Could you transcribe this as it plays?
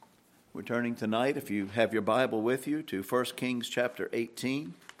We're turning tonight, if you have your Bible with you, to 1 Kings chapter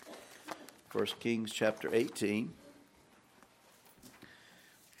 18. 1 Kings chapter 18.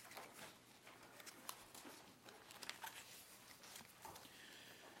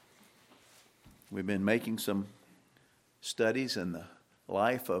 We've been making some studies in the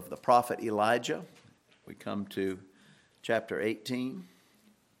life of the prophet Elijah. We come to chapter 18.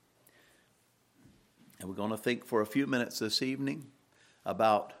 And we're going to think for a few minutes this evening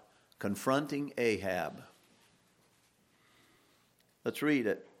about confronting Ahab. Let's read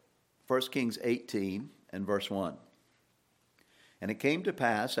it. 1 Kings 18 and verse 1. And it came to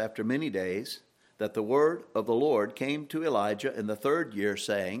pass after many days that the word of the Lord came to Elijah in the 3rd year,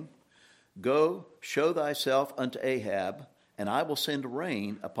 saying, Go, show thyself unto Ahab, and I will send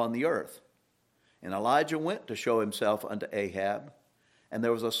rain upon the earth. And Elijah went to show himself unto Ahab, and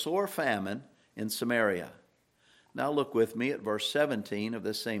there was a sore famine in Samaria. Now look with me at verse 17 of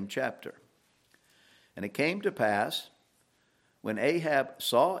this same chapter. And it came to pass, when Ahab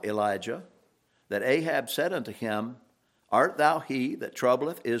saw Elijah, that Ahab said unto him, Art thou he that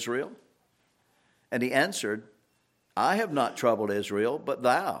troubleth Israel? And he answered, I have not troubled Israel, but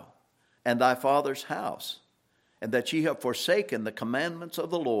thou, and thy father's house, and that ye have forsaken the commandments of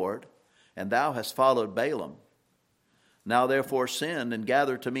the Lord, and thou hast followed Balaam. Now therefore send and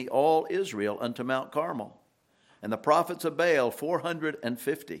gather to me all Israel unto Mount Carmel, and the prophets of Baal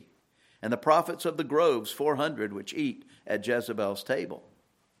 450, and the prophets of the groves 400, which eat at Jezebel's table.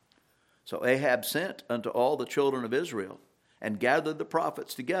 So Ahab sent unto all the children of Israel, and gathered the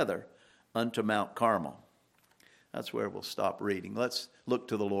prophets together unto Mount Carmel. That's where we'll stop reading. Let's look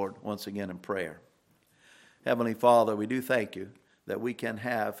to the Lord once again in prayer. Heavenly Father, we do thank you that we can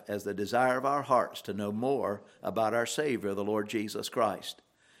have as the desire of our hearts to know more about our Savior, the Lord Jesus Christ.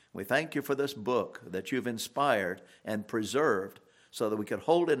 We thank you for this book that you've inspired and preserved so that we could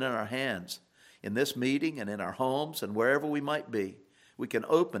hold it in our hands in this meeting and in our homes and wherever we might be. We can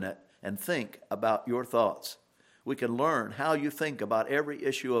open it and think about your thoughts. We can learn how you think about every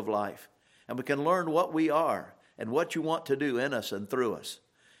issue of life. And we can learn what we are and what you want to do in us and through us.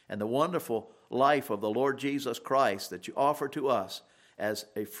 And the wonderful life of the Lord Jesus Christ that you offer to us as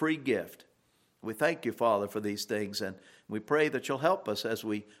a free gift. We thank you, Father, for these things, and we pray that you'll help us as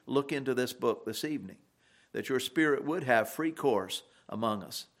we look into this book this evening, that your Spirit would have free course among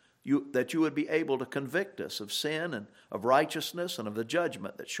us, that you would be able to convict us of sin and of righteousness and of the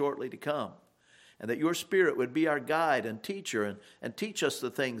judgment that's shortly to come, and that your Spirit would be our guide and teacher and teach us the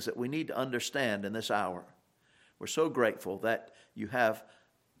things that we need to understand in this hour. We're so grateful that you have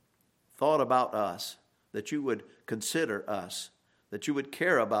thought about us, that you would consider us, that you would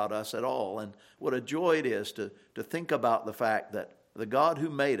care about us at all. And what a joy it is to think about the fact that the God who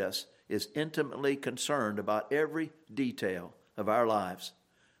made us is intimately concerned about every detail of our lives.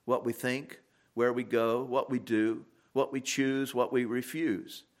 What we think, where we go, what we do, what we choose, what we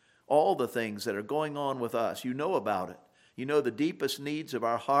refuse. All the things that are going on with us, you know about it. You know the deepest needs of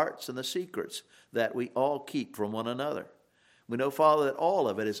our hearts and the secrets that we all keep from one another. We know, Father, that all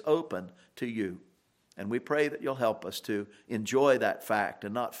of it is open to you. And we pray that you'll help us to enjoy that fact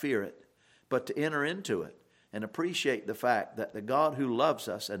and not fear it, but to enter into it and appreciate the fact that the God who loves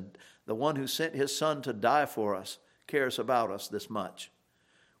us and the one who sent his Son to die for us cares about us this much.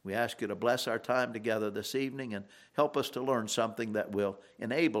 We ask you to bless our time together this evening and help us to learn something that will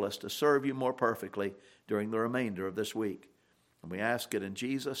enable us to serve you more perfectly during the remainder of this week. And we ask it in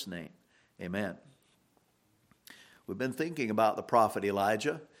Jesus' name. Amen. We've been thinking about the prophet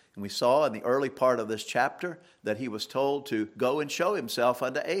Elijah. And we saw in the early part of this chapter that he was told to go and show himself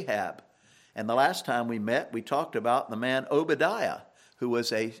unto Ahab. And the last time we met, we talked about the man Obadiah, who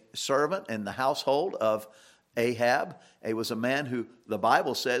was a servant in the household of Ahab. He was a man who, the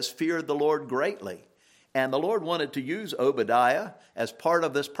Bible says, feared the Lord greatly. And the Lord wanted to use Obadiah as part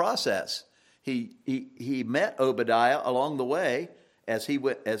of this process. He met Obadiah along the way as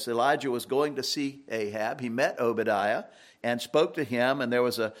Elijah was going to see Ahab. He met Obadiah and spoke to him, and there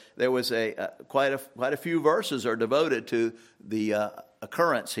was quite a few verses are devoted to the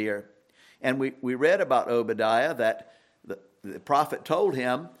occurrence here. And we read about Obadiah that the prophet told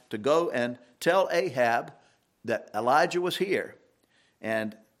him to go and tell Ahab that Elijah was here.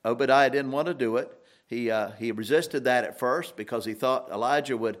 And Obadiah didn't want to do it. He resisted that at first because he thought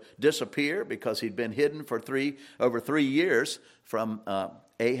Elijah would disappear because he'd been hidden for over 3 years from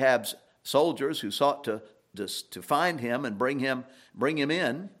Ahab's soldiers who sought to find him and bring him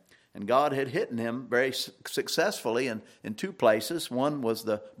in. And God had hidden him very successfully in 2 places. One was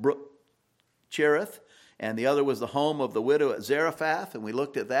the brook Cherith, and the other was the home of the widow at Zarephath, and we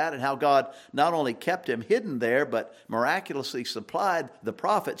looked at that and how God not only kept him hidden there, but miraculously supplied the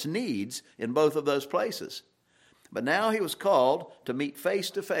prophet's needs in both of those places. But now he was called to meet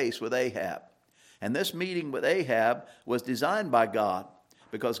face to face with Ahab. And this meeting with Ahab was designed by God,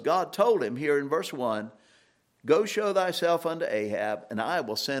 because God told him here in verse 1, "Go show thyself unto Ahab, and I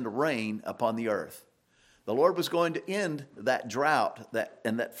will send rain upon the earth." The Lord was going to end that drought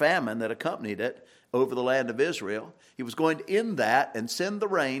and that famine that accompanied it over the land of Israel. He was going to end that and send the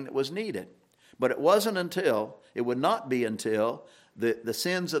rain that was needed. But it would not be until the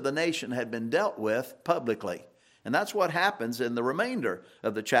sins of the nation had been dealt with publicly. And that's what happens in the remainder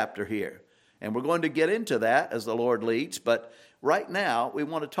of the chapter here. And we're going to get into that as the Lord leads. But right now, we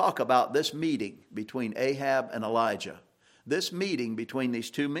want to talk about this meeting between Ahab and Elijah. This meeting between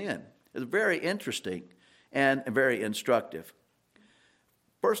these two men is very interesting and very instructive.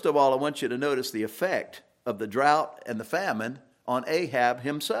 First of all, I want you to notice the effect of the drought and the famine on Ahab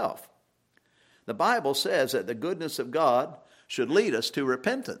himself. The Bible says that the goodness of God should lead us to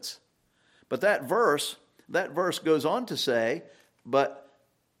repentance. But that verse goes on to say, but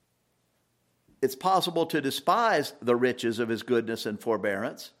it's possible to despise the riches of his goodness and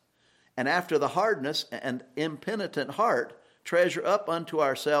forbearance, and after the hardness and impenitent heart, treasure up unto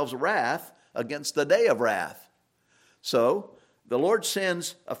ourselves wrath against the day of wrath. So, the Lord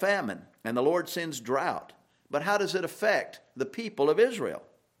sends a famine, and the Lord sends drought. But how does it affect the people of Israel?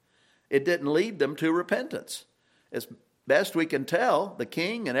 It didn't lead them to repentance. As best we can tell, the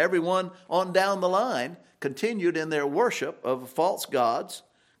king and everyone on down the line continued in their worship of false gods,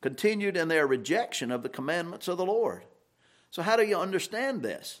 continued in their rejection of the commandments of the Lord. So how do you understand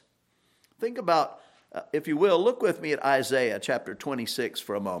this? Think about, if you will, look with me at Isaiah chapter 26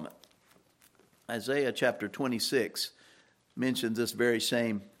 for a moment. Isaiah chapter 26 mentions this very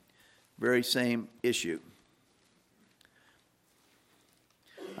same issue.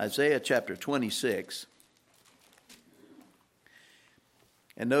 Isaiah chapter 26.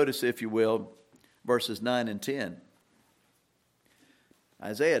 And notice, if you will, verses 9 and 10.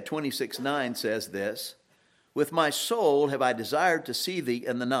 Isaiah 26:9 says this, "With my soul have I desired to see thee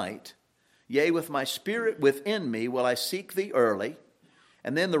in the night. Yea, with my spirit within me will I seek thee early."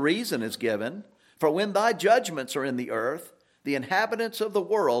 And then the reason is given, "For when thy judgments are in the earth, the inhabitants of the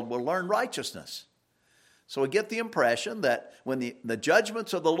world will learn righteousness." So we get the impression that when the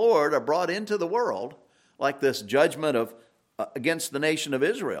judgments of the Lord are brought into the world, like this judgment against the nation of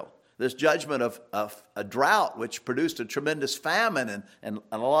Israel, this judgment of a drought which produced a tremendous famine and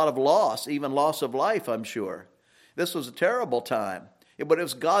a lot of loss, even loss of life, I'm sure. This was a terrible time. But it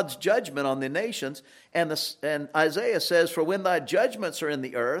was God's judgment on the nations. And Isaiah says, "For when thy judgments are in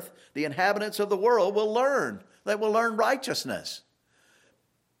the earth, the inhabitants of the world will learn. They will learn righteousness."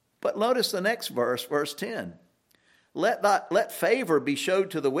 But notice the next verse, verse 10. Let favor be showed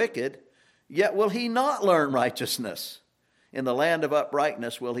to the wicked, yet will he not learn righteousness. In the land of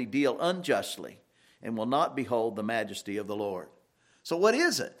uprightness will he deal unjustly, and will not behold the majesty of the Lord. So what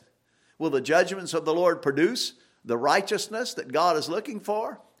is it? Will the judgments of the Lord produce the righteousness that God is looking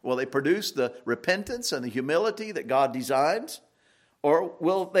for? Will they produce the repentance and the humility that God designs? Or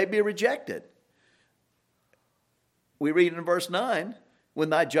will they be rejected? We read in verse 9, "When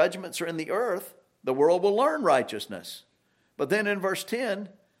thy judgments are in the earth, the world will learn righteousness." But then in verse 10,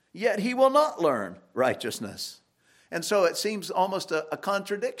 "Yet he will not learn righteousness." And so it seems almost a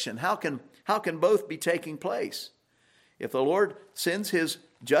contradiction. How can both be taking place? If the Lord sends his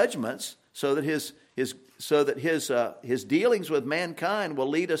judgments so that his dealings with mankind will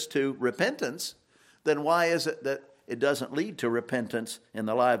lead us to repentance, then why is it that it doesn't lead to repentance in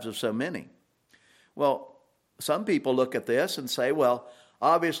the lives of so many? Well, some people look at this and say, well,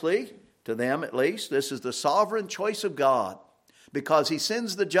 obviously, to them at least, this is the sovereign choice of God, because he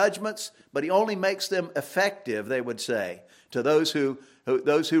sends the judgments, but he only makes them effective, they would say, to those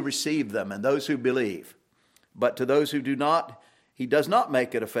who receive them and those who believe. But to those who do not, he does not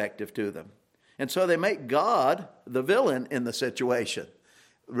make it effective to them. And so they make God the villain in the situation.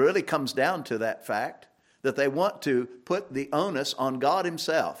 It really comes down to that fact that they want to put the onus on God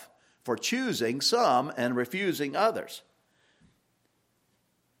himself for choosing some and refusing others.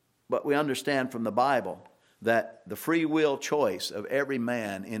 But we understand from the Bible that the free will choice of every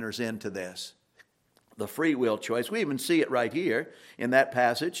man enters into this. The free will choice. We even see it right here in that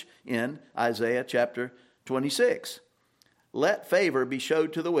passage in Isaiah chapter 26. "Let favor be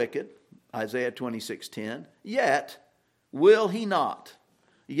showed to the wicked," Isaiah 26:10, "yet will he not.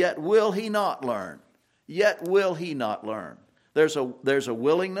 Yet will he not learn. Yet will he not learn." There's a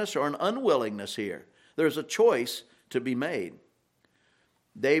willingness or an unwillingness here. There's a choice to be made.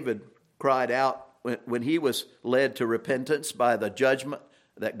 David cried out when he was led to repentance by the judgment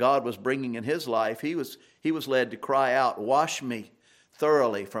that God was bringing in his life, he was led to cry out, "Wash me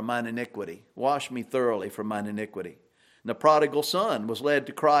thoroughly from mine iniquity. Wash me thoroughly from mine iniquity." And the prodigal son was led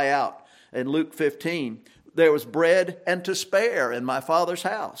to cry out in Luke 15, "There was bread and to spare in my father's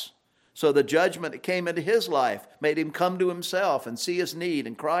house." So the judgment that came into his life made him come to himself and see his need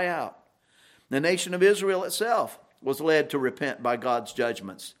and cry out. The nation of Israel itself was led to repent by God's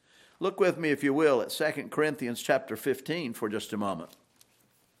judgments. Look with me, if you will, at 2 Corinthians chapter 15 for just a moment.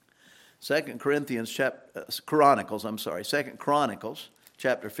 2 Chronicles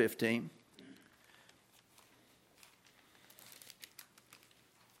chapter 15.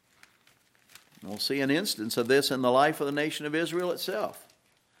 We'll see an instance of this in the life of the nation of Israel itself.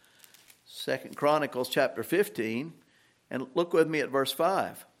 2 Chronicles chapter 15, and look with me at verse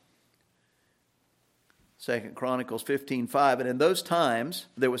 5. 2 Chronicles 15:5, "And in those times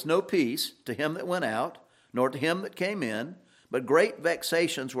there was no peace to him that went out, nor to him that came in, but great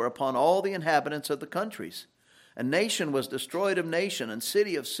vexations were upon all the inhabitants of the countries. And nation was destroyed of nation, and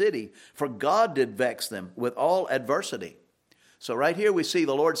city of city, for God did vex them with all adversity." So right here we see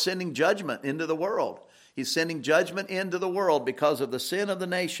the Lord sending judgment into the world. He's sending judgment into the world because of the sin of the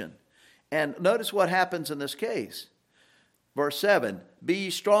nation. And notice what happens in this case. Verse 7, "Be ye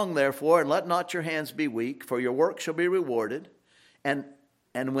strong therefore, and let not your hands be weak, for your work shall be rewarded." And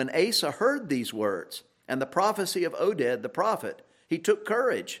when Asa heard these words, and the prophecy of Oded the prophet, he took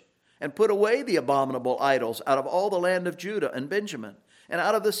courage, and put away the abominable idols out of all the land of Judah and Benjamin, and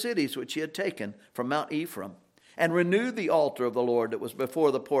out of the cities which he had taken from Mount Ephraim, and renewed the altar of the Lord that was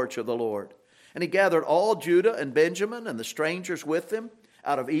before the porch of the Lord. And he gathered all Judah and Benjamin, and the strangers with them,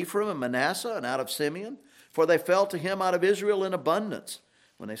 out of Ephraim and Manasseh, and out of Simeon, for they fell to him out of Israel in abundance,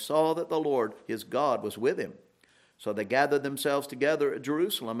 when they saw that the Lord his God was with him. So they gathered themselves together at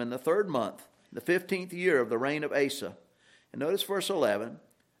Jerusalem in the 3rd month, the 15th year of the reign of Asa. And notice verse 11,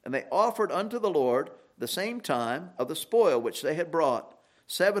 "And they offered unto the Lord the same time of the spoil which they had brought,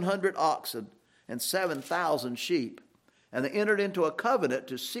 700 oxen and 7,000 sheep. And they entered into a covenant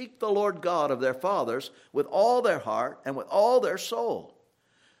to seek the Lord God of their fathers with all their heart and with all their soul."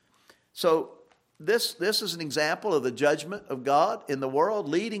 So this is an example of the judgment of God in the world,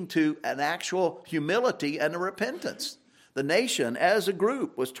 leading to an actual humility and a repentance. The nation as a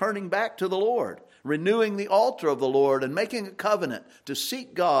group was turning back to the Lord, renewing the altar of the Lord, and making a covenant to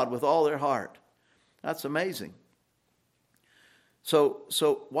seek God with all their heart. That's amazing.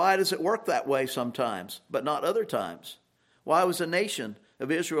 So why does it work that way sometimes, but not other times? Why was the nation of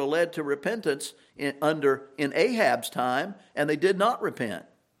Israel led to repentance in Ahab's time, and they did not repent?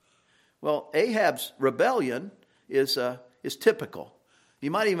 Well, Ahab's rebellion is typical. You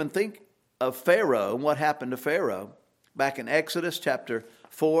might even think of Pharaoh and what happened to Pharaoh. Back in Exodus chapter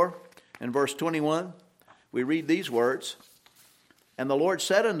 4 and verse 21, we read these words, "And the Lord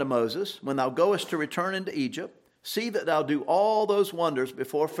said unto Moses, When thou goest to return into Egypt, see that thou do all those wonders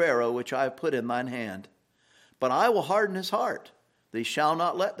before Pharaoh which I have put in thine hand. But I will harden his heart, that he shall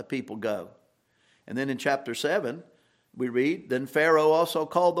not let the people go." And then in chapter 7, we read, "Then Pharaoh also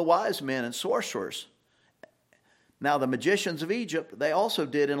called the wise men and sorcerers. Now the magicians of Egypt, they also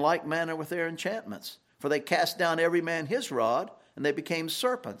did in like manner with their enchantments. For they cast down every man his rod, and they became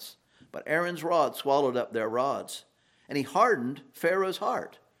serpents. But Aaron's rod swallowed up their rods. And he hardened Pharaoh's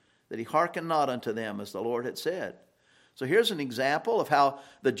heart, that he hearkened not unto them as the Lord had said." So here's an example of how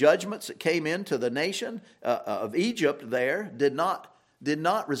the judgments that came into the nation of Egypt there did not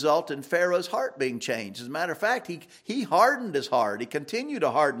result in Pharaoh's heart being changed. As a matter of fact, he hardened his heart. He continued to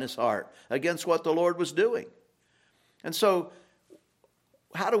harden his heart against what the Lord was doing. And so,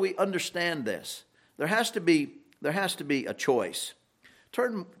 how do we understand this? There has to be a choice.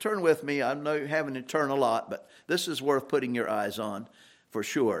 Turn with me. I know you're having to turn a lot, but this is worth putting your eyes on for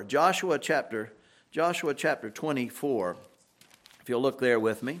sure. Joshua chapter 24. If you'll look there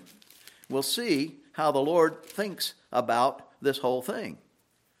with me, we'll see how the Lord thinks about this whole thing.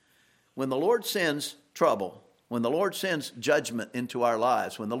 When the Lord sends trouble, when the Lord sends judgment into our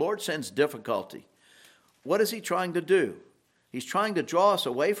lives, when the Lord sends difficulty, what is he trying to do? He's trying to draw us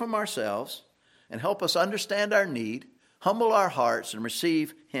away from ourselves and help us understand our need, humble our hearts, and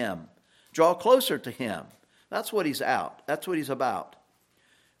receive him. Draw closer to him. That's what he's about.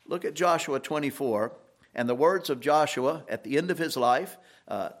 Look at Joshua 24 and the words of Joshua at the end of his life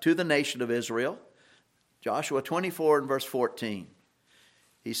to the nation of Israel. Joshua 24 and verse 14.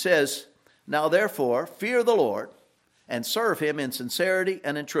 He says, "Now therefore fear the Lord, and serve him in sincerity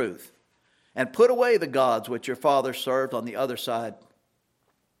and in truth, and put away the gods which your fathers served on the other side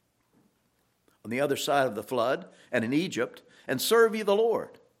of the flood and in Egypt, and serve ye the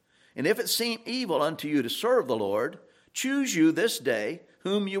Lord. And if it seem evil unto you to serve the Lord, choose you this day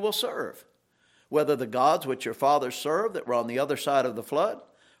whom you will serve, whether the gods which your fathers served that were on the other side of the flood,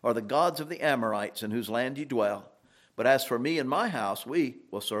 or the gods of the Amorites in whose land you dwell. But as for me and my house, we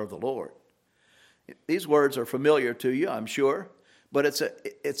will serve the Lord. These words are familiar to you, I'm sure, but it's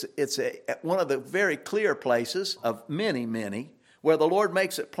one of the very clear places of many, where the Lord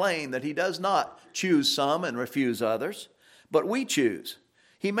makes it plain that he does not choose some and refuse others, but we choose.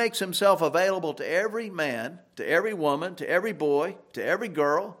 He makes himself available to every man, to every woman, to every boy, to every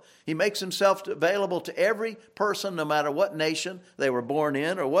girl. He makes himself available to every person, no matter what nation they were born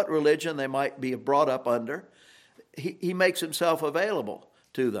in or what religion they might be brought up under. He makes himself available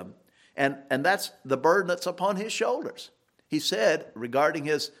to them. And that's the burden that's upon his shoulders. He said regarding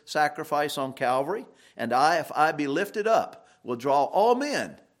his sacrifice on Calvary, "And I, if I be lifted up, will draw all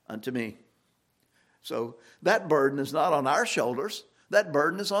men unto me." So that burden is not on our shoulders. That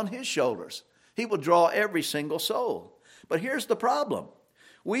burden is on his shoulders. He will draw every single soul. But here's the problem.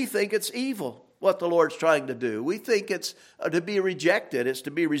 We think it's evil what the Lord's trying to do. We think it's to be rejected. It's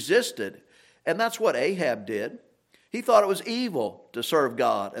to be resisted. And that's what Ahab did. He thought it was evil to serve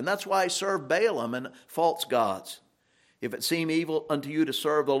God. And that's why he served Balaam and false gods. If it seem evil unto you to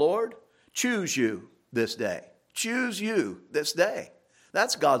serve the Lord, choose you this day. Choose you this day.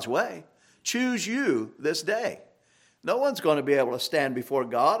 That's God's way. Choose you this day. No one's going to be able to stand before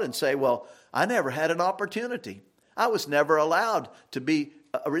God and say, well, I never had an opportunity. I was never allowed to be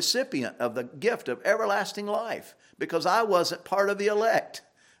a recipient of the gift of everlasting life because I wasn't part of the elect.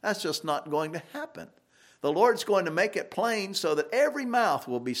 That's just not going to happen. The Lord's going to make it plain so that every mouth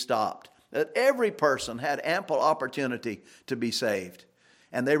will be stopped, that every person had ample opportunity to be saved.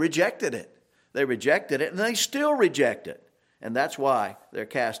 And they rejected it. They rejected it, and they still reject it. And that's why they're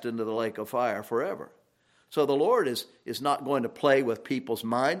cast into the lake of fire forever. So the Lord is not going to play with people's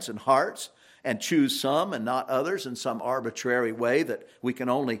minds and hearts and choose some and not others in some arbitrary way that we can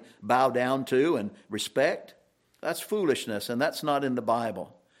only bow down to and respect. That's foolishness, and that's not in the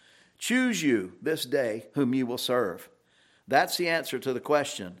Bible. Choose you this day whom you will serve. That's the answer to the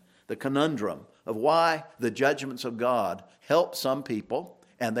question, the conundrum of why the judgments of God help some people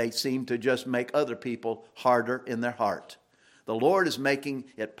and they seem to just make other people harder in their heart. The Lord is making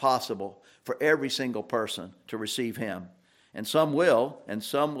it possible for every single person to receive him. And some will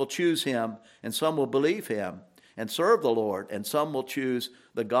choose him, and some will believe him and serve the Lord, and some will choose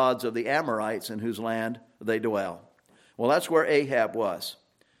the gods of the Amorites in whose land they dwell. Well, that's where Ahab was.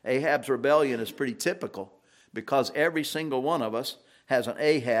 Ahab's rebellion is pretty typical because every single one of us has an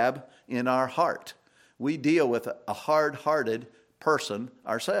Ahab in our heart. We deal with a hard-hearted person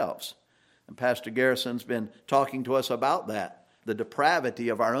ourselves. And Pastor Garrison's been talking to us about that, the depravity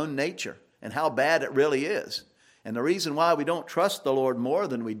of our own nature and how bad it really is. And the reason why we don't trust the Lord more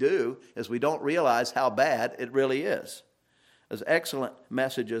than we do is we don't realize how bad it really is. There's excellent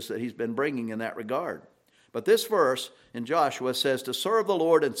messages that he's been bringing in that regard. But this verse in Joshua says to serve the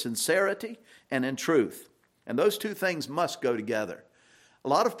Lord in sincerity and in truth. And those two things must go together. A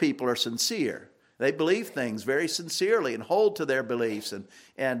lot of people are sincere. They believe things very sincerely and hold to their beliefs,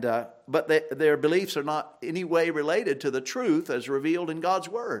 but their beliefs are not in any way related to the truth as revealed in God's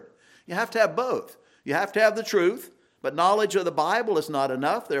Word. You have to have both. You have to have the truth, but knowledge of the Bible is not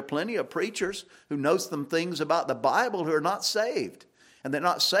enough. There are plenty of preachers who know some things about the Bible who are not saved. And they're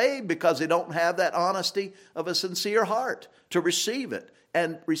not saved because they don't have that honesty of a sincere heart to receive it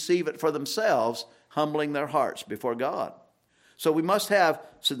and receive it for themselves, humbling their hearts before God. So we must have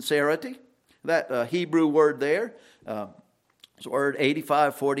sincerity. That Hebrew word there, it's word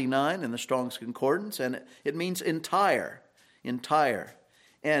 8549 in the Strong's Concordance, and it means entire.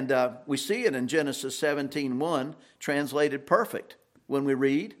 And we see it in Genesis 17:1, translated perfect. When we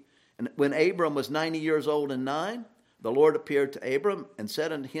read, and when Abram was 90 years old and 9, the Lord appeared to Abram and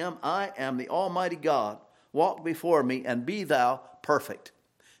said unto him, I am the Almighty God. Walk before me and be thou perfect.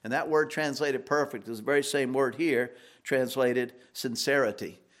 And that word translated perfect is the very same word here, translated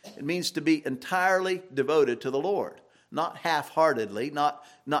sincerity. It means to be entirely devoted to the Lord, not half-heartedly,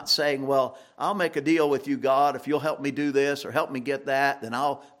 not saying, well, I'll make a deal with you, God. If you'll help me do this or help me get that, then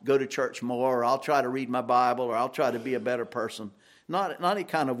I'll go to church more, or I'll try to read my Bible, or I'll try to be a better person. Not any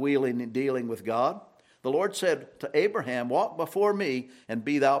kind of wheeling and dealing with God. The Lord said to Abraham, walk before me and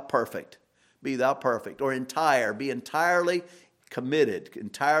be thou perfect. Be thou perfect, or entire. Be entirely committed,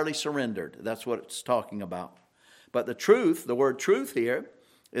 entirely surrendered. That's what it's talking about. But the truth, the word truth here,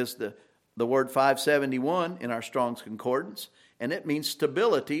 is the word 571 in our Strong's Concordance, and it means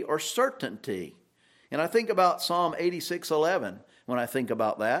stability or certainty. And I think about Psalm 86:11 when I think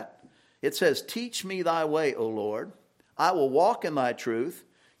about that. It says, teach me thy way, O Lord. I will walk in thy truth.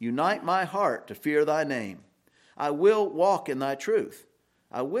 Unite my heart to fear thy name. I will walk in thy truth.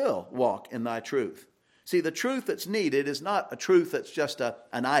 I will walk in thy truth. See, the truth that's needed is not a truth that's just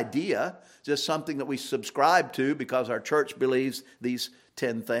an idea, just something that we subscribe to because our church believes these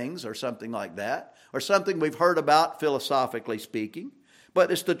 10 things or something like that, or something we've heard about philosophically speaking.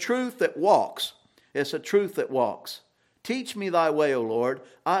 But it's the truth that walks. It's a truth that walks. Teach me thy way, O Lord.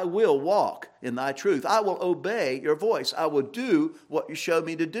 I will walk in thy truth. I will obey your voice. I will do what you show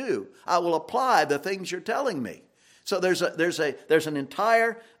me to do. I will apply the things you're telling me. So there's an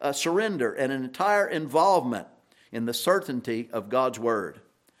entire surrender and an entire involvement in the certainty of God's word.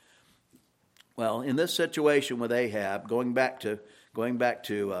 Well, in this situation with Ahab, going back to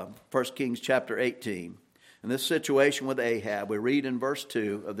 1 Kings chapter 18, in this situation with Ahab, we read in verse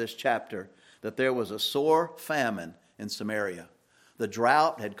 2 of this chapter that there was a sore famine in Samaria. The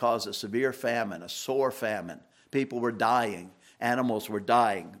drought had caused a severe famine, a sore famine. People were dying. Animals were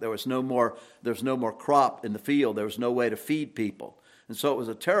dying. There was no more crop in the field. There was no way to feed people. And so it was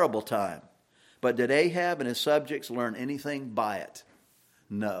a terrible time. But did Ahab and his subjects learn anything by it?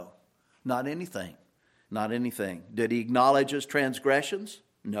 No, not anything. Not anything. Did he acknowledge his transgressions?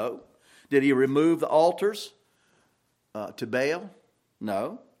 No. Did he remove the altars to Baal?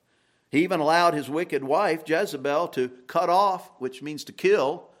 No. He even allowed his wicked wife, Jezebel, to cut off, which means to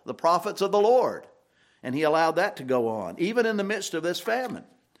kill, the prophets of the Lord. And he allowed that to go on, even in the midst of this famine.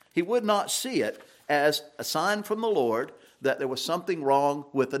 He would not see it as a sign from the Lord that there was something wrong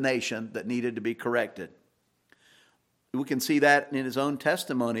with the nation that needed to be corrected. We can see that in his own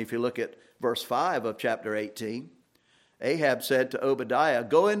testimony if you look at verse 5 of chapter 18. Ahab said to Obadiah,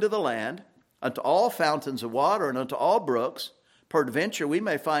 "Go into the land, unto all fountains of water and unto all brooks. Peradventure we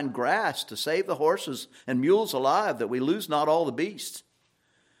may find grass to save the horses and mules alive, that we lose not all the beasts."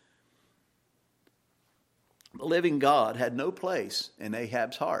 The living God had no place in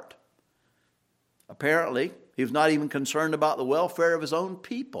Ahab's heart. Apparently, he was not even concerned about the welfare of his own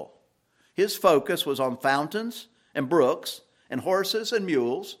people. His focus was on fountains and brooks and horses and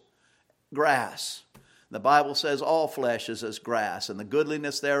mules, grass. The Bible says all flesh is as grass, and the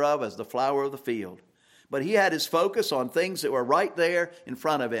goodliness thereof as the flower of the field. But he had his focus on things that were right there in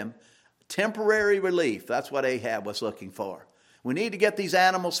front of him. Temporary relief, that's what Ahab was looking for. We need to get these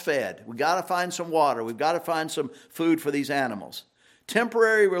animals fed. We've got to find some water. We've got to find some food for these animals.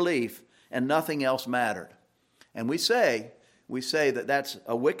 Temporary relief, and nothing else mattered. And we say that that's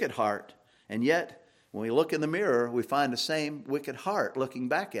a wicked heart. And yet, when we look in the mirror, we find the same wicked heart looking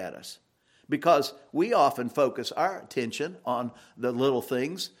back at us. Because we often focus our attention on the little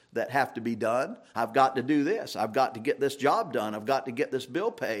things that have to be done. I've got to do this. I've got to get this job done. I've got to get this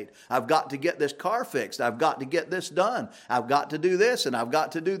bill paid. I've got to get this car fixed. I've got to get this done. I've got to do this and I've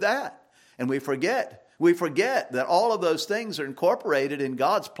got to do that. And we forget that all of those things are incorporated in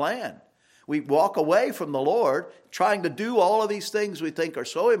God's plan. We walk away from the Lord trying to do all of these things we think are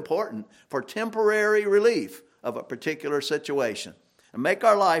so important for temporary relief of a particular situation. And make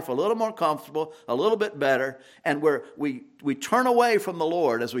our life a little more comfortable, a little bit better. And we turn away from the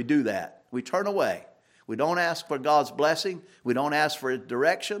Lord as we do that. We turn away. We don't ask for God's blessing. We don't ask for His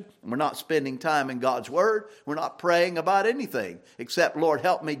direction. We're not spending time in God's Word. We're not praying about anything except, Lord,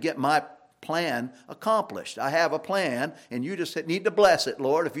 help me get my plan accomplished. I have a plan, and you just need to bless it,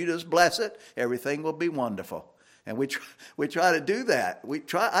 Lord. If you just bless it, everything will be wonderful. And we try to do that.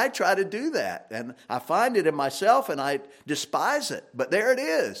 I try to do that. And I find it in myself and I despise it. But there it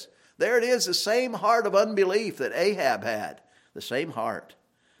is. There it is, the same heart of unbelief that Ahab had. The same heart.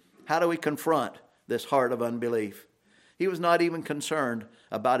 How do we confront this heart of unbelief? He was not even concerned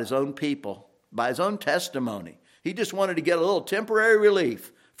about his own people, by his own testimony. He just wanted to get a little temporary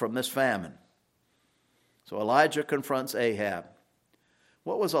relief from this famine. So Elijah confronts Ahab.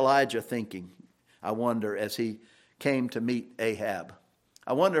 What was Elijah thinking, I wonder, as he came to meet Ahab?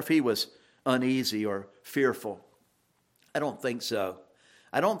 I wonder if he was uneasy or fearful. I don't think so.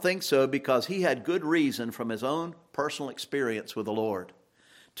 I don't think so because he had good reason from his own personal experience with the Lord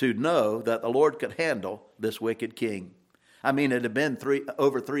to know that the Lord could handle this wicked king. I mean, it had been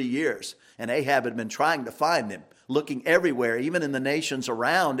over 3 years, and Ahab had been trying to find him, looking everywhere, even in the nations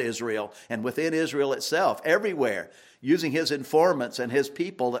around Israel and within Israel itself, everywhere, using his informants and his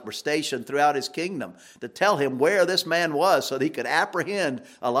people that were stationed throughout his kingdom to tell him where this man was so that he could apprehend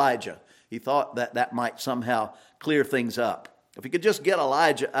Elijah. He thought that might somehow clear things up. If he could just get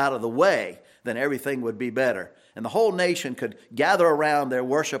Elijah out of the way, then everything would be better. And the whole nation could gather around their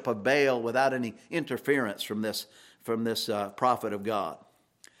worship of Baal without any interference from this prophet of God.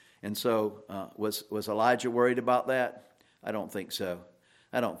 And so was Elijah worried about that? I don't think so.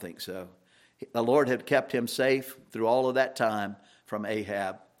 I don't think so. The Lord had kept him safe through all of that time from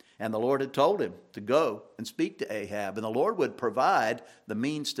Ahab. And the Lord had told him to go and speak to Ahab, and the Lord would provide the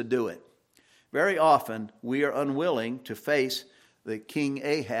means to do it. Very often, we are unwilling to face the King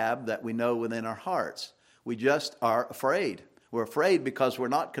Ahab that we know within our hearts. We just are afraid. We're afraid because we're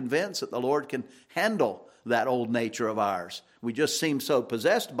not convinced that the Lord can handle that old nature of ours. We just seem so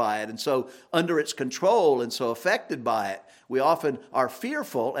possessed by it and so under its control and so affected by it. We often are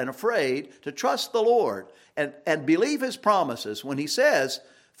fearful and afraid to trust the Lord and believe His promises when He says,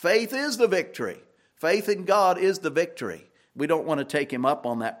 faith is the victory. Faith in God is the victory. We don't want to take Him up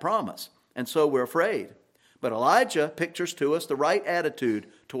on that promise. And so we're afraid. But Elijah pictures to us the right attitude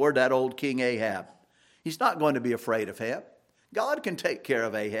toward that old King Ahab. He's not going to be afraid of him. God can take care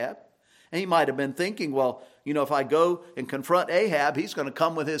of Ahab. And he might have been thinking, well, if I go and confront Ahab, he's going to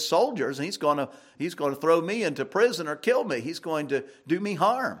come with his soldiers and he's going to throw me into prison or kill me. He's going to do me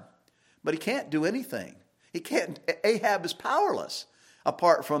harm. But he can't do anything. Ahab is powerless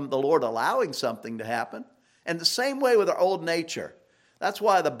apart from the Lord allowing something to happen. And the same way with our old nature. That's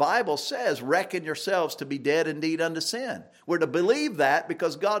why the Bible says, reckon yourselves to be dead indeed unto sin. We're to believe that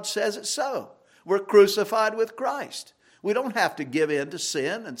because God says it so. We're crucified with Christ. We don't have to give in to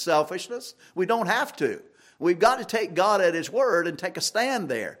sin and selfishness. We don't have to. We've got to take God at His word and take a stand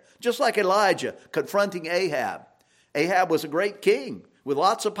there. Just like Elijah confronting Ahab. Ahab was a great king with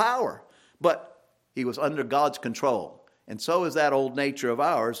lots of power, but he was under God's control. And so is that old nature of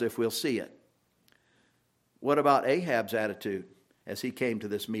ours if we'll see it. What about Ahab's attitude as he came to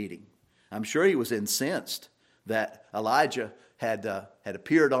this meeting? I'm sure he was incensed that Elijah had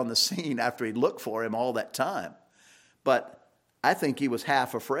appeared on the scene after he'd looked for him all that time. But I think he was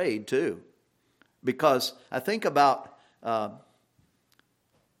half afraid too. Because I think about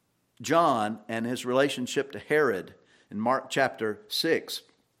John and his relationship to Herod. In Mark chapter 6,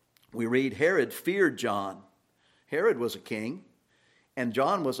 we read Herod feared John. Herod was a king, and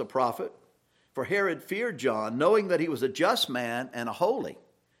John was a prophet. For Herod feared John, knowing that he was a just man and a holy,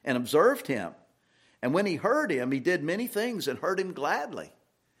 and observed him. And when he heard him, he did many things and heard him gladly.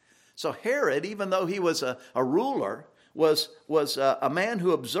 So Herod, even though he was a ruler, was a man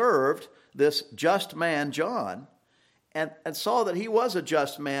who observed this just man, John, and saw that he was a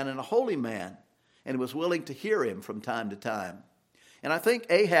just man and a holy man, and was willing to hear him from time to time. And I think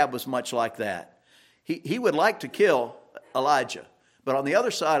Ahab was much like that. He would like to kill Elijah, but on the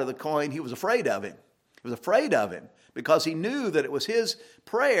other side of the coin, he was afraid of him. He was afraid of him because he knew that it was his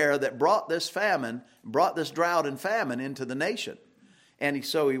prayer that brought this drought and famine into the nation. And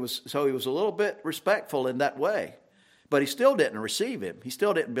so he was a little bit respectful in that way. But he still didn't receive him. He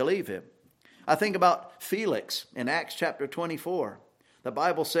still didn't believe him. I think about Felix in Acts chapter 24. The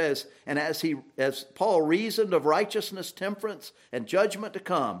Bible says, and as Paul reasoned of righteousness, temperance, and judgment to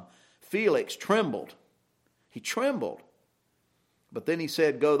come, Felix trembled. He trembled. But then he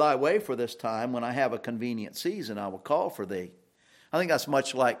said, go thy way for this time. When I have a convenient season, I will call for thee. I think that's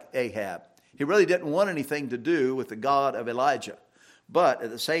much like Ahab. He really didn't want anything to do with the God of Elijah. But at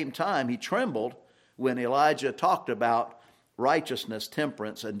the same time, he trembled when Elijah talked about righteousness,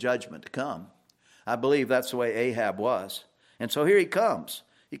 temperance, and judgment to come. I believe that's the way Ahab was. And so here he comes.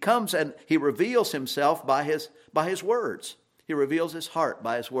 He comes and he reveals himself by his words. He reveals his heart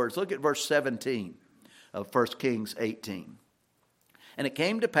by his words. Look at verse 17 of 1 Kings 18. And it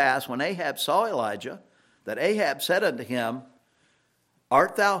came to pass when Ahab saw Elijah, that Ahab said unto him,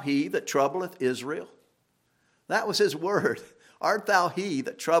 art thou he that troubleth Israel? That was his word. Art thou he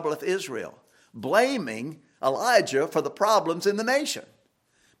that troubleth Israel? Blaming Elijah for the problems in the nation.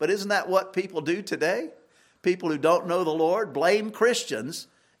 But isn't that what people do today? People who don't know the Lord blame Christians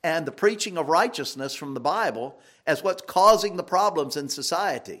and the preaching of righteousness from the Bible as what's causing the problems in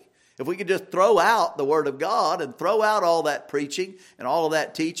society. If we could just throw out the Word of God and throw out all that preaching and all of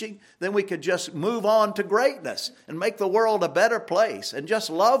that teaching, then we could just move on to greatness and make the world a better place and just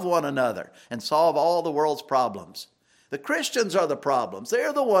love one another and solve all the world's problems. The Christians are the problems.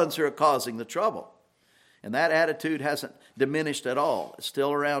 They're the ones who are causing the trouble. And that attitude hasn't diminished at all. It's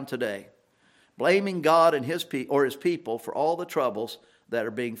still around today. Blaming God and his people for all the troubles that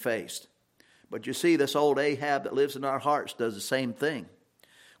are being faced. But you see, this old Ahab that lives in our hearts does the same thing.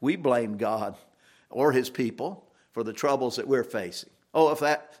 We blame God or his people for the troubles that we're facing. Oh, if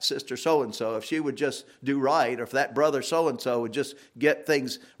that sister so-and-so, if she would just do right, or if that brother so-and-so would just get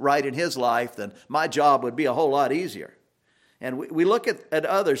things right in his life, then my job would be a whole lot easier. And we look at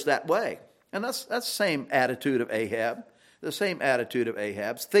others that way. And that's the same attitude of Ahab. The same attitude of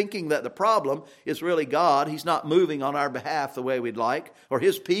Ahab's, thinking that the problem is really God. He's not moving on our behalf the way we'd like, or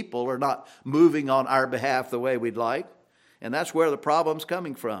his people are not moving on our behalf the way we'd like. And that's where the problem's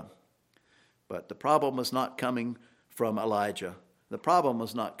coming from. But the problem was not coming from Elijah. The problem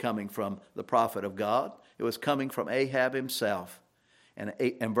was not coming from the prophet of God. It was coming from Ahab himself. And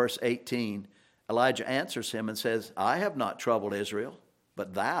in verse 18, Elijah answers him and says, I have not troubled Israel,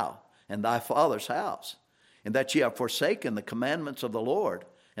 but thou and thy father's house, and that ye have forsaken the commandments of the Lord,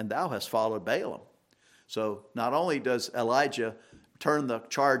 and thou hast followed Baalim. So not only does Elijah turn the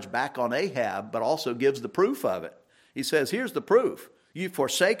charge back on Ahab, but also gives the proof of it. He says, here's the proof. You've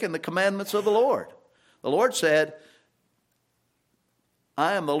forsaken the commandments of the Lord. The Lord said,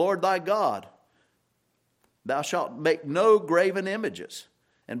 I am the Lord thy God. Thou shalt make no graven images.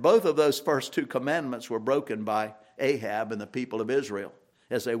 And both of those first two commandments were broken by Ahab and the people of Israel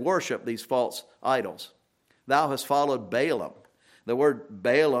as they worship these false idols. Thou hast followed Baalim. The word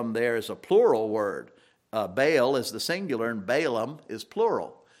Baalim there is a plural word. Baal is the singular and Baalim is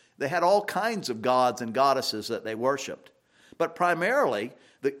plural. They had all kinds of gods and goddesses that they worshiped. But primarily,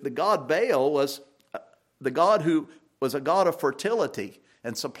 the god Baal was the god who was a god of fertility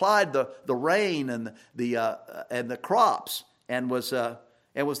and supplied the rain and the crops, and was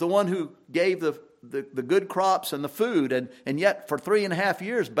the one who gave the good crops and the food. And yet for 3.5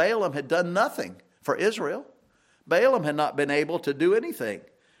 years, Balaam had done nothing for Israel. Balaam had not been able to do anything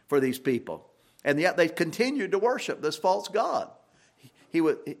for these people. And yet they continued to worship this false god. He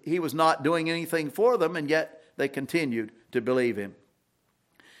was not doing anything for them, and yet they continued to believe him.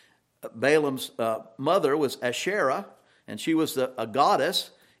 Balaam's mother was Asherah, and she was a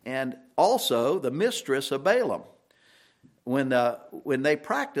goddess and also the mistress of Balaam. When they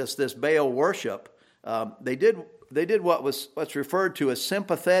practiced this Baal worship, they did what's referred to as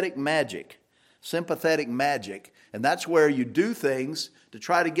sympathetic magic. Sympathetic magic. And that's where you do things to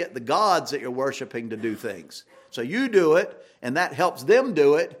try to get the gods that you're worshiping to do things. So you do it, and that helps them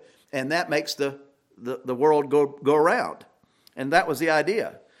do it, and that makes the world go around. And that was the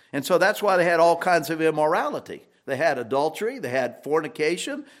idea. And so that's why they had all kinds of immorality. They had adultery, they had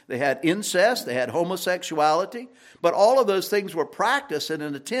fornication, they had incest, they had homosexuality. But all of those things were practiced in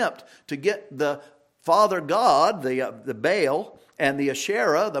an attempt to get the father god, the Baal, and the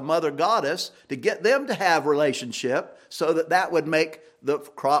Asherah, the mother goddess, to get them to have relationship so that would make the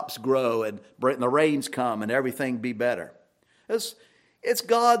crops grow and the rains come and everything be better. It's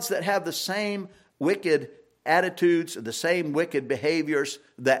gods that have the same wicked attitudes, the same wicked behaviors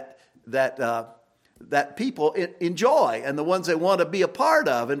that people enjoy and the ones they want to be a part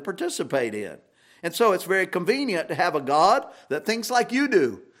of and participate in. And so it's very convenient to have a God that thinks like you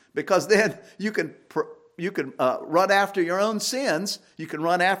do, because then you can run after your own sins, you can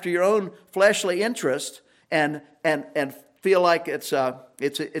run after your own fleshly interest, and feel like it's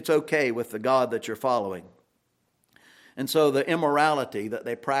okay with the God that you're following. And so the immorality that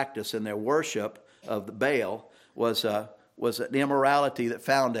they practice in their worship of the Baal was an immorality that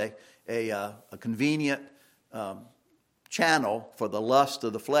found a convenient channel for the lust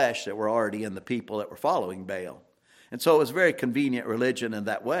of the flesh that were already in the people that were following Baal. And so it was a very convenient religion in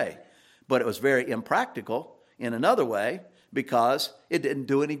that way. But it was very impractical in another way, because it didn't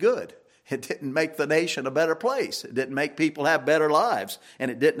do any good. It didn't make the nation a better place. It didn't make people have better lives.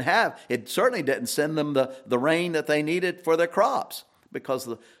 And it certainly didn't send them the rain that they needed for their crops, because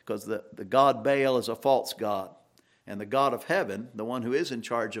the god Baal is a false god. And the God of heaven, the one who is in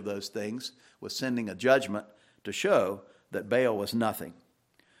charge of those things, was sending a judgment to show that Baal was nothing.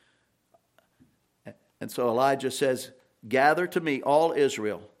 And so Elijah says, gather to me all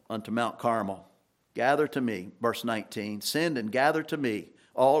Israel unto Mount Carmel. Gather to me, verse 19, send and gather to me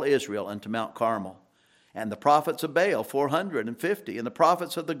all Israel unto Mount Carmel. And the prophets of Baal 450, and the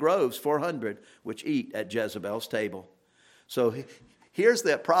prophets of the groves 400, which eat at Jezebel's table. So here's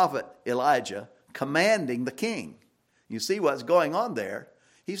that prophet Elijah commanding the king. You see what's going on there.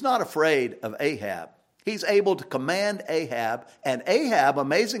 He's not afraid of Ahab. He's able to command Ahab, and Ahab,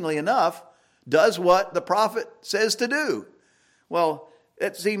 amazingly enough, does what the prophet says to do. Well,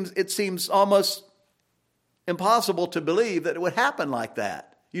 it seems almost impossible to believe that it would happen like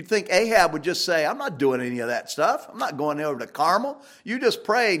that. You'd think Ahab would just say, I'm not doing any of that stuff. I'm not going over to Carmel. You just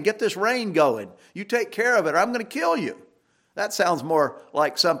pray and get this rain going. You take care of it, or I'm going to kill you. That sounds more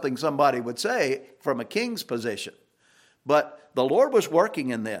like something somebody would say from a king's position. But the Lord was working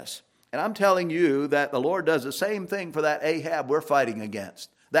in this. And I'm telling you that the Lord does the same thing for that Ahab we're fighting against,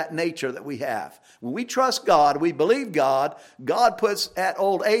 that nature that we have. When we trust God, we believe God, God puts that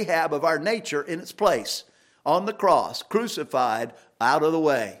old Ahab of our nature in its place on the cross, crucified, out of the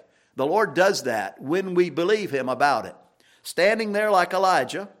way. The Lord does that when we believe him about it. Standing there like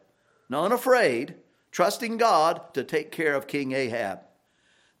Elijah, unafraid, trusting God to take care of King Ahab.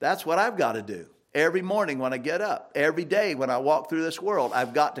 That's what I've got to do. Every morning when I get up, every day when I walk through this world,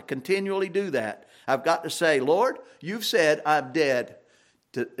 I've got to continually do that. I've got to say, Lord, you've said I'm dead.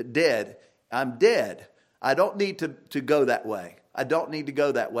 I'm dead. I don't need to go that way. I don't need to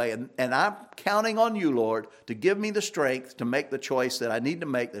go that way. And I'm counting on you, Lord, to give me the strength to make the choice that I need to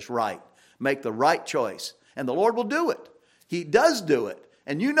make that's right. Make the right choice. And the Lord will do it. He does do it.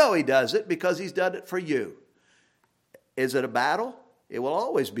 And you know He does it because He's done it for you. Is it a battle? It will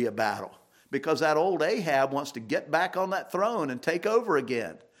always be a battle. Because that old Ahab wants to get back on that throne and take over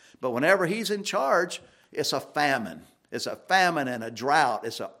again. But whenever he's in charge, it's a famine. It's a famine and a drought.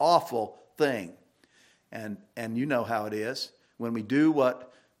 It's an awful thing. And you know how it is. When we do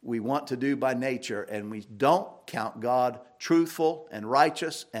what we want to do by nature and we don't count God truthful and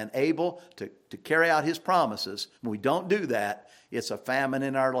righteous and able to carry out His promises, when we don't do that, it's a famine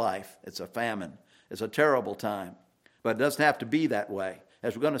in our life. It's a famine. It's a terrible time. But it doesn't have to be that way.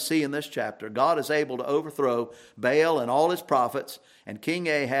 As we're going to see in this chapter, God is able to overthrow Baal and all his prophets and King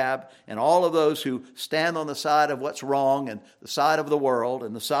Ahab and all of those who stand on the side of what's wrong and the side of the world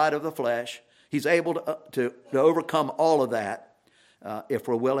and the side of the flesh. He's able to overcome all of that if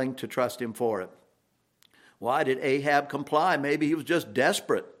we're willing to trust Him for it. Why did Ahab comply? Maybe he was just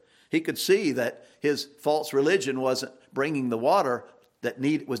desperate. He could see that his false religion wasn't bringing the water that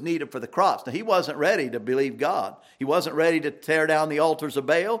was needed for the crops. Now, he wasn't ready to believe God. He wasn't ready to tear down the altars of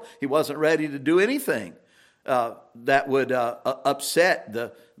Baal. He wasn't ready to do anything that would upset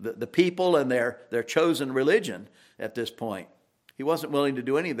the people and their chosen religion at this point. He wasn't willing to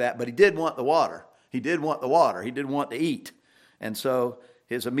do any of that, but he did want the water. He did want the water. He did want to eat. And so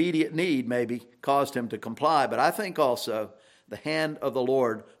his immediate need maybe caused him to comply. But I think also the hand of the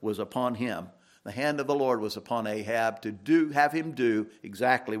Lord was upon him. The hand of the Lord was upon Ahab to have him do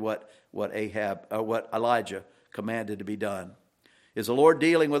exactly what Elijah commanded to be done. Is the Lord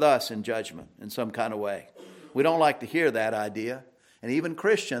dealing with us in judgment in some kind of way? We don't like to hear that idea. And even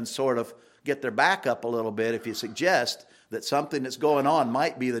Christians sort of get their back up a little bit if you suggest that something that's going on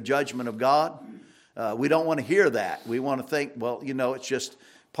might be the judgment of God. We don't want to hear that. We want to think, well, it's just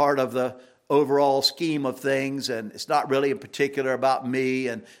part of the overall scheme of things, and it's not really in particular about me,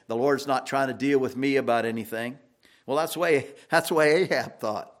 and the Lord's not trying to deal with me about anything. Well, that's the way Ahab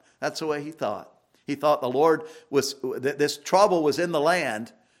thought. That's the way he thought. He thought the Lord this trouble was in the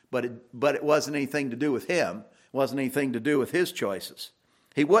land, but it wasn't anything to do with him. It wasn't anything to do with his choices.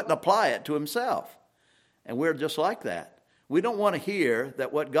 He wouldn't apply it to himself. And we're just like that. We don't want to hear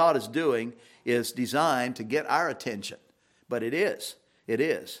that what God is doing is designed to get our attention, but it is. It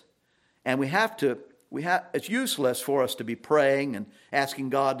is. And it's useless for us to be praying and asking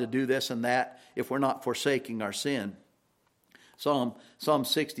God to do this and that if we're not forsaking our sin. Psalm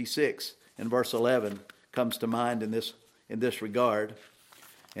 66 and verse 11 comes to mind in this regard.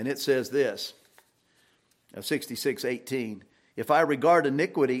 And it says this, 66:18, if I regard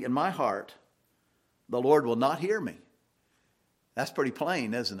iniquity in my heart, the Lord will not hear me. That's pretty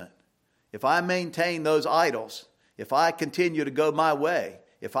plain, isn't it? If I maintain those idols, if I continue to go my way,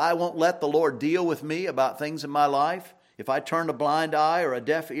 if I won't let the Lord deal with me about things in my life, if I turn a blind eye or a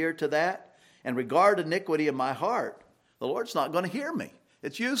deaf ear to that and regard iniquity in my heart, the Lord's not going to hear me.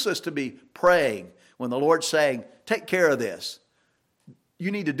 It's useless to be praying when the Lord's saying, take care of this. You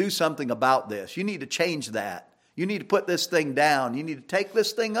need to do something about this. You need to change that. You need to put this thing down. You need to take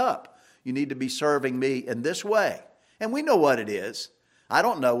this thing up. You need to be serving me in this way. And we know what it is. I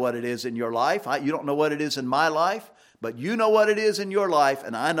don't know what it is in your life. You don't know what it is in my life. But you know what it is in your life,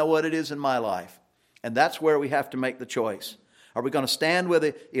 and I know what it is in my life. And that's where we have to make the choice. Are we going to stand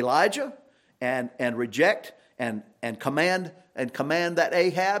with Elijah and reject and command that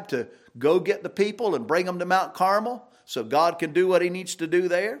Ahab to go get the people and bring them to Mount Carmel so God can do what He needs to do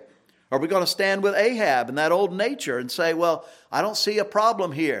there? Are we going to stand with Ahab and that old nature and say, well, I don't see a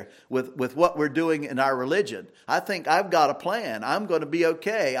problem here with what we're doing in our religion. I think I've got a plan. I'm going to be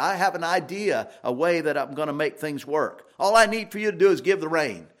okay. I have an idea, a way that I'm going to make things work. All I need for you to do is give the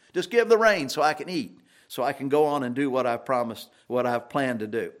rain. Just give the rain so I can eat, so I can go on and do what I've promised, what I've planned to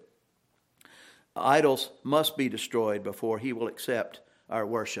do. Idols must be destroyed before He will accept our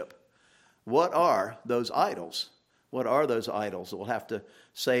worship. What are those idols? What are those idols? We'll have to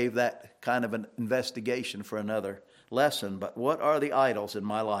save that kind of an investigation for another lesson. But what are the idols in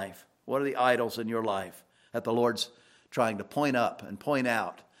my life? What are the idols in your life that the Lord's trying to point up and point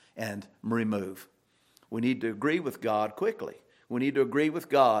out and remove? We need to agree with God quickly. We need to agree with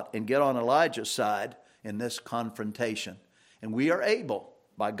God and get on Elijah's side in this confrontation. And we are able,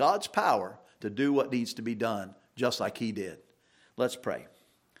 by God's power, to do what needs to be done, just like He did. Let's pray.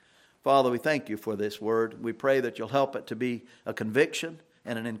 Father, we thank You for this word. We pray that You'll help it to be a conviction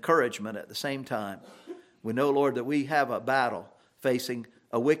and an encouragement at the same time. We know, Lord, that we have a battle facing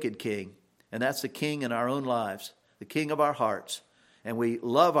a wicked king, and that's the king in our own lives, the king of our hearts. And we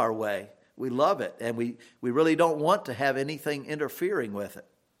love our way. We love it, and we really don't want to have anything interfering with it.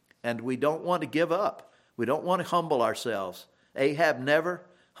 And we don't want to give up. We don't want to humble ourselves. Ahab never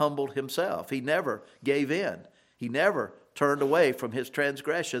humbled himself. He never gave in. He never turned away from his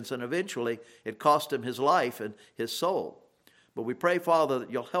transgressions, and eventually it cost him his life and his soul. But we pray, Father,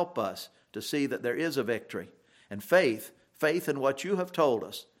 that you'll help us to see that there is a victory. And faith in what you have told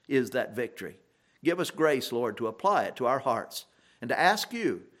us is that victory. Give us grace, Lord, to apply it to our hearts and to ask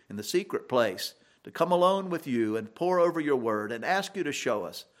you in the secret place to come alone with you and pore over your word and ask you to show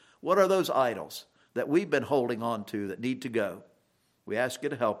us what are those idols that we've been holding on to that need to go. We ask you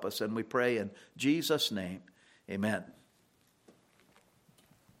to help us, and we pray in Jesus' name. Amen.